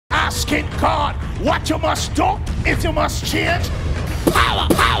asking God what you must do, if you must change. Power,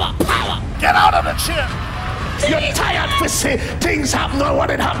 power, power. Get out of the chair. You're tired to see things happen. Know what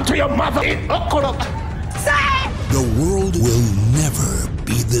had happened to your mother. The world will never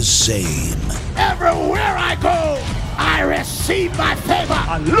be the same. Everywhere I go, I receive my favor.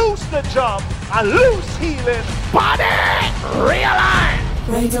 I lose the job. I lose healing. Body, realign.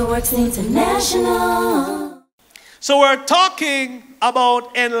 Greater Works International. So we're talking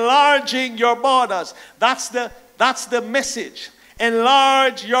about enlarging your borders. That's the message.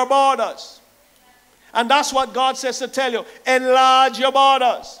 Enlarge your borders. And that's what God says to tell you. Enlarge your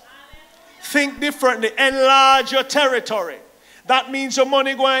borders. Think differently. Enlarge your territory. That means your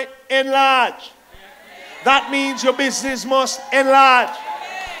money going enlarge. That means your business must enlarge.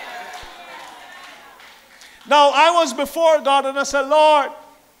 Now, I was before God and I said, Lord,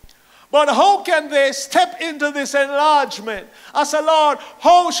 but how can they step into this enlargement? I said, Lord,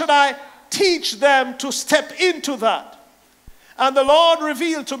 how should I teach them to step into that? And the Lord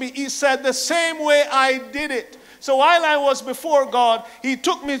revealed to me, he said, the same way I did it. So while I was before God, he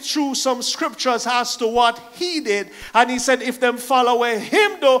took me through some scriptures as to what he did. And he said, if them follow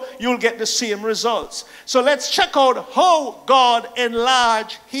him though, you'll get the same results. So let's check out how God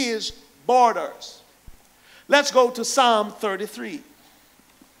enlarged his borders. Let's go to Psalm 33.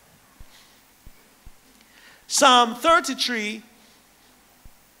 Psalm 33.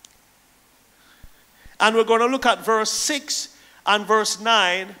 And we're going to look at verse 6 and verse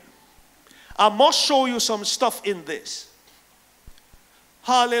 9. I must show you some stuff in this.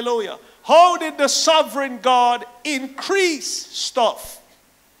 Hallelujah. How did the sovereign God increase stuff?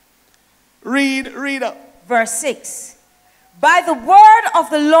 Read up. Verse 6. By the word of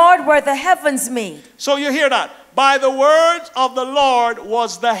the Lord were the heavens made. So you hear that. By the word of the Lord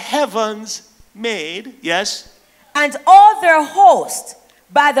was the heavens made. Yes. And all their host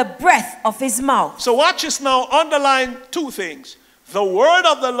by the breath of his mouth. So watch this now. Underline two things. The word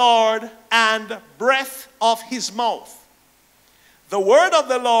of the Lord and breath of his mouth. The word of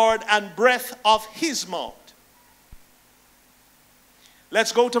the Lord and breath of his mouth.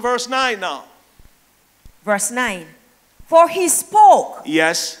 Let's go to verse 9 now. Verse 9. For he spoke.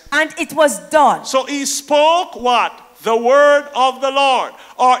 Yes. And it was done. So he spoke what? The word of the Lord.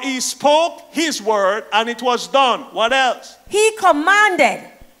 Or he spoke his word and it was done. What else? He commanded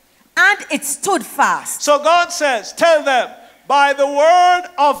and it stood fast. So God says, tell them, by the word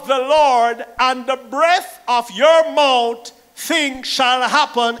of the Lord and the breath of your mouth, things shall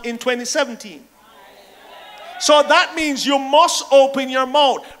happen in 2017. So that means you must open your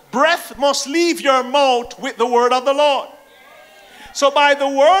mouth. Breath must leave your mouth with the word of the Lord. So by the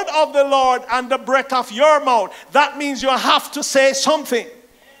word of the Lord and the breath of your mouth, that means you have to say something.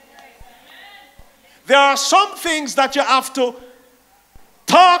 There are some things that you have to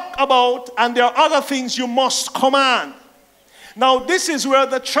talk about, and there are other things you must command. Now this is where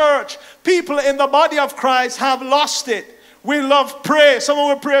the church, people in the body of Christ have lost it. We love prayer. Some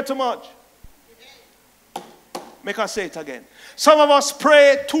of us pray too much. Make us say it again. Some of us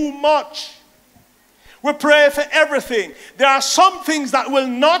pray too much. We pray for everything. There are some things that will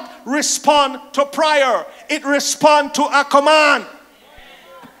not respond to prayer. It responds to a command.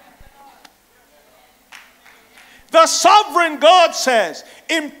 The sovereign God says,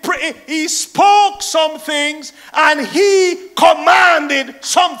 he spoke some things and he commanded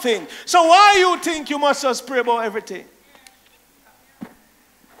something. So why you think you must just pray about everything?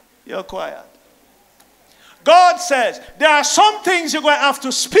 You're quiet. God says, there are some things you're going to have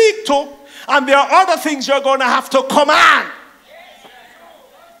to speak to, and there are other things you're going to have to command.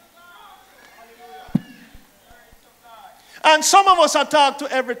 And some of us are talk to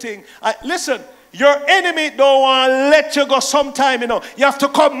everything. Listen. Your enemy don't want to let you go sometime, you know. You have to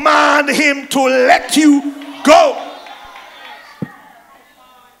command him to let you go.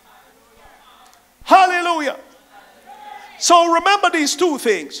 Hallelujah. So remember these two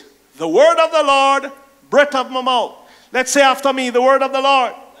things. The word of the Lord, breath of my mouth. Let's say after me, the word of the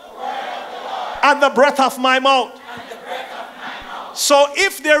Lord. The word of the Lord. And the breath of my mouth. And the breath of my mouth. So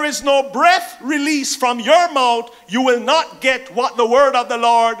if there is no breath released from your mouth, you will not get what the word of the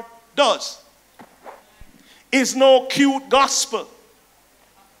Lord does. Is no cute gospel.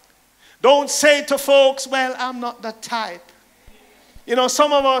 Don't say to folks, well, I'm not the type. You know,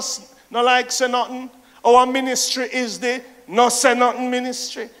 some of us no like say nothing. Our ministry is the no say nothing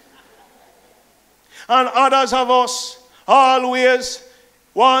ministry. And others of us always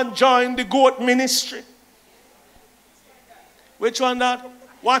want to join the goat ministry. Which one that?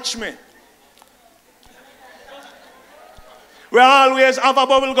 Watch me. We always have a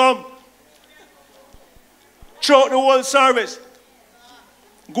bubble gum throughout the whole service.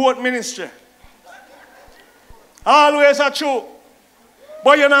 goat ministry. Always a true.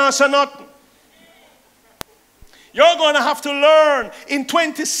 But you don't say nothing. You're going to have to learn in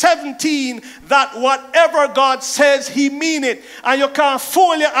 2017 that whatever God says, He mean it. And you can't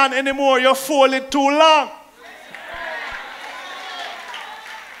fool your hand anymore. You fool it too long.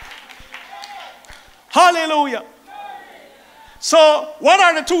 Hallelujah. So, what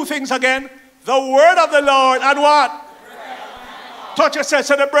are the two things again? The word of the Lord and what? Touch yourself,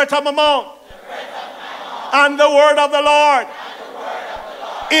 say the breath of my mouth. And the word of the Lord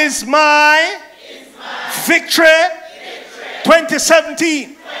is my victory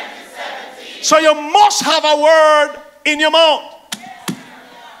 2017. So you must have a word in your mouth.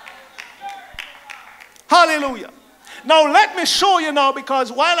 Hallelujah. Now let me show you now,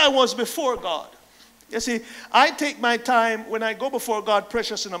 because while I was before God, you see, I take my time when I go before God,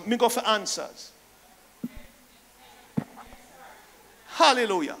 precious enough, me go for answers.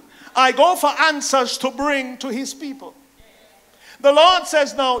 Hallelujah. I go for answers to bring to His people. The Lord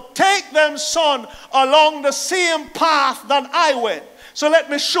says now, take them, son, along the same path that I went. So let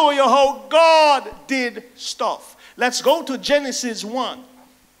me show you how God did stuff. Let's go to Genesis 1.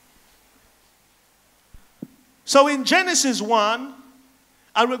 So in Genesis 1,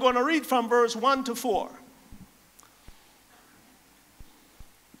 and we're going to read from verse 1 to 4.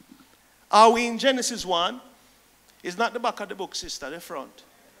 Are we in Genesis 1? It's not the back of the book, sister, the front.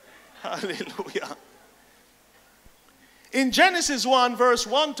 Hallelujah. In Genesis 1, verse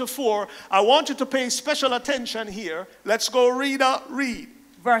 1 to 4, I want you to pay special attention here. Let's go read.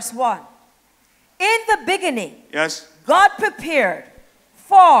 Verse 1. In the beginning, yes, God prepared,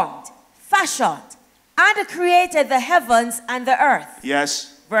 formed, fashioned, and created the heavens and the earth.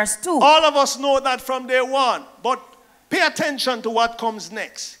 Yes. Verse 2. All of us know that from day one, but pay attention to what comes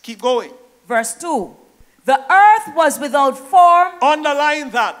next. Keep going. Verse 2. The earth was without form. Underline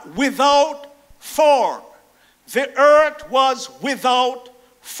that. Without form. The earth was without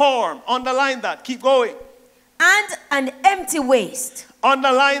form. Underline that. Keep going. And an empty waste.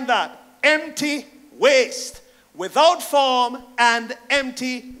 Underline that. Empty waste. Without form and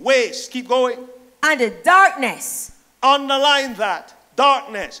empty waste. Keep going. And a darkness. Underline that.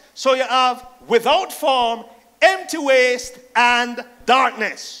 Darkness. So you have without form, empty waste, and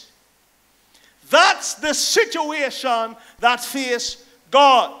darkness. That's the situation that faced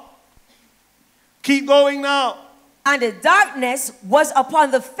God. Keep going now. And the darkness was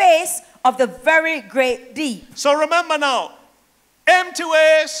upon the face of the very great deep. So remember now, empty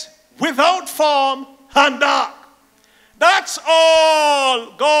waste, without form, and dark. That's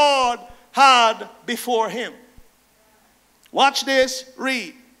all God had before Him. Watch this,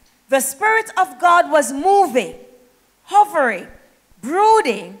 read. The Spirit of God was moving, hovering,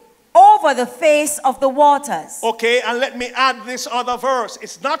 brooding over the face of the waters. Okay, and let me add this other verse.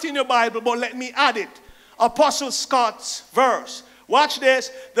 It's not in your Bible, but let me add it. Apostle Scott's verse. Watch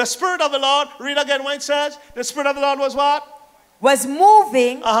this. The Spirit of the Lord, read again what it says. The Spirit of the Lord was what? Was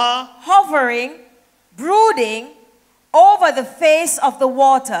moving, hovering, brooding over the face of the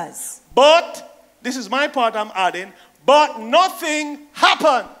waters. But, this is my part I'm adding, but nothing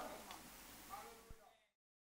happened.